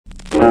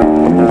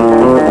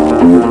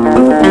Once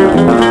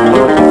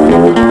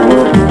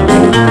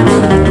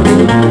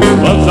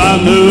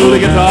I knew the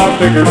guitar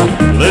picker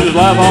lived his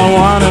life on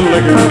wine and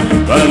liquor,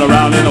 running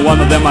around in one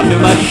of them I knew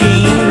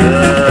machines.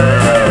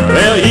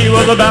 Well, he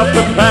was about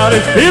to pout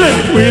his feeling,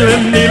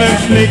 wheeling, dealing,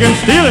 sneaking,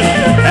 stealing,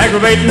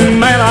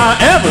 aggravating man I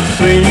ever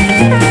seen.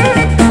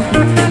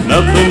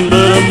 Nothing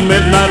but a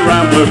midnight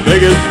rambler,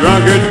 biggest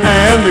drunkard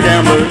and a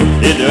gambler.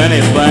 He'd do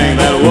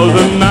anything that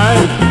wasn't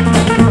nice.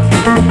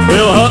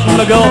 Well, hunting,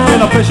 a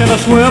golfing, a fishing, a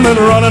swimming,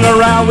 running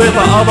around with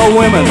other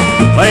women,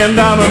 playing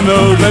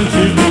dominoes and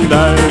shooting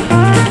dice.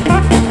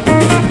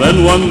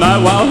 Then one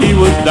night while he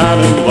was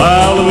dining,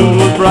 while the moon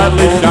was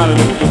brightly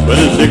shining, with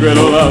his secret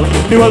of love,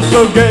 he was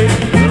so gay.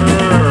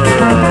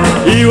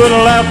 He would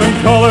laugh and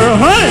call her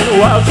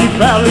honey, while she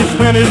proudly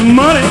spent his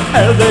money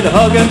as they'd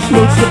hug and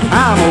smooch the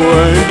time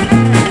away.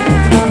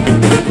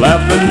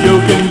 Laughing,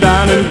 joking,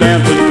 dining,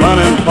 dancing,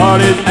 running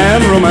parties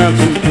and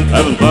romancing,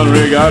 having fun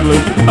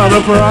regardless of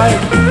the price.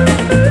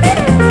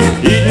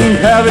 Eating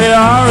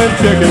caviar and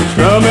chicken,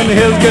 strumming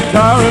his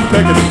guitar and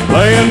picking,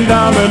 playing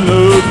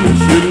dominoes and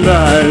shooting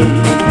dice.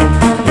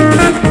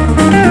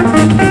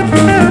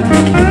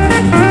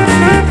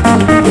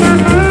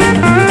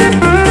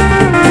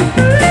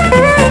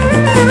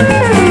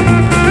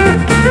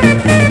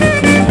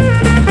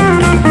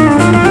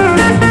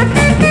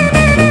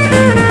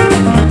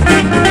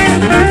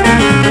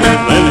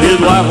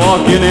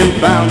 Walking and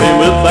found him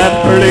with that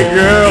pretty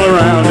girl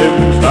around him,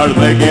 started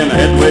making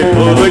headway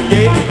for the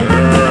gate.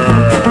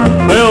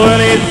 Well, when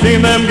he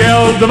seen them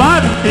gals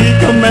dividing, he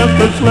commenced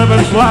to slip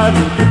and slide,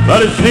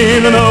 but it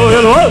seemed to know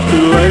it was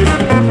too late.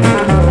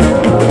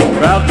 The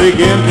crowd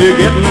began to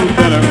get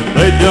thinner,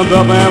 they jumped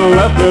up and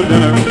left their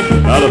dinner.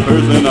 Not a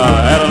person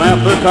had an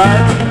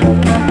appetite,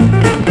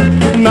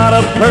 not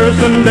a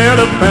person dared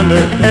offend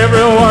her.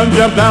 Everyone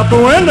jumped out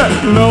the window,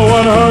 no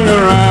one hung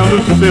around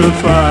to sit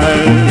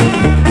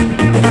aside.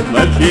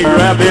 But she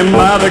grabbed him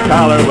by the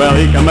collar, well,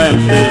 he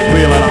commenced his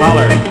squeal and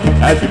holler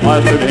as she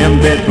plastered him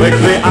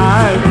betwixt the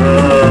eyes.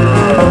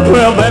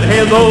 Well, bet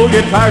his old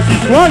guitar she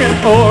swung it,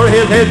 o'er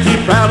his head she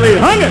proudly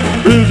hung it,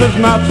 bruises,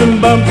 knots, and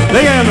bumps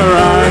began to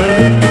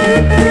rise.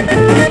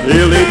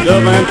 He leaped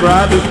up and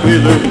tried to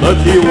squeeze her, but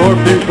she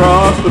warped him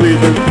across the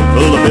beezer,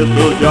 pulled the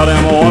pistol, shot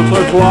him once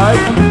or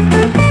twice.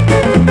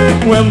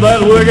 When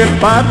that wicked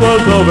fight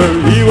was over,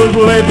 he was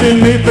laid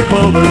beneath the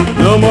clover.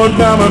 No more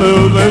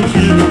dominoes and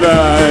shooting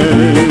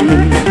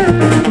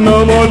dice.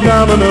 No more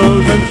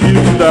dominoes and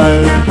shooting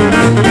dice.